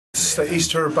it's the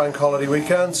Easter bank holiday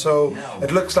weekend, so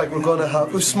it looks like we're going to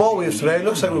have small waves today. It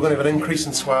looks like we're going to have an increase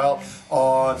in swell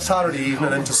on Saturday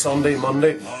evening into Sunday,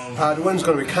 Monday. The wind's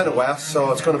going to be kind of west,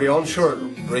 so it's going to be onshore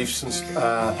reefs and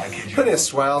plenty of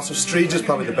swell. So Streege is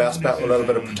probably the best bet with a little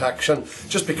bit of protection.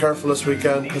 Just be careful this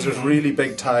weekend because there's really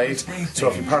big tides. So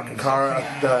if you park a car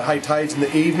at the high tides in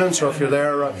the evening, so if you're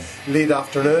there late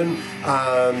afternoon,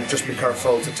 just be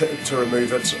careful to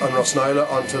remove it on Rossnila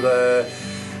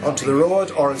onto the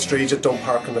road, or in Streege, don't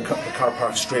park in the car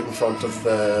park straight in front of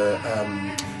the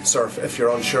surf. If you're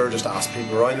unsure, just ask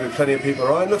people around. There'll be plenty of people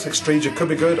around. Looks like Streege could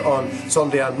be good on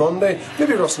Sunday and Monday,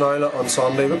 maybe Rossnila on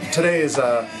Sunday, but today is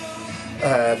Tull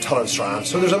and Strand,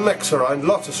 so there's a mix around,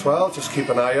 lots of swell. Just keep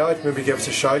an eye out, maybe give us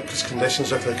a shout because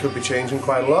conditions look like they could be changing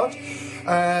quite a lot.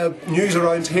 News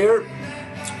around here.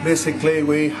 Basically,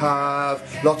 we have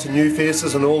lots of new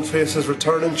faces and old faces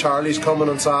returning. Charlie's coming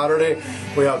on Saturday.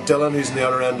 We have Dylan, who's on the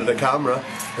other end of the camera,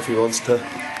 if he wants to.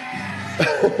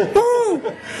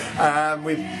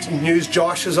 We've news.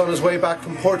 Josh is on his way back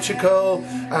from Portugal.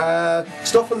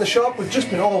 Stuff in the shop. We've just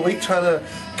been all week trying to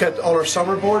get all our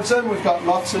summer boards in. We've got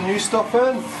lots of new stuff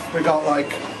in. We've got like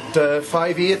the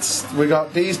 5/8s. We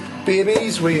got these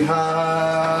babies. We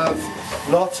have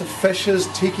lots of fishes,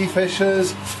 tiki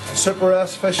fishes, Super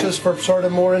S fishes for sort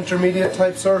of more intermediate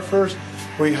type surfers.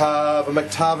 We have a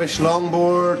McTavish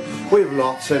longboard. We have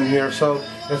lots in here, so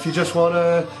if you just want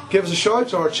to give us a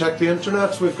shout or check the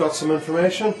internet, we've got some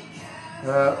information.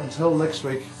 Until next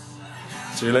week,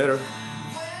 see you later.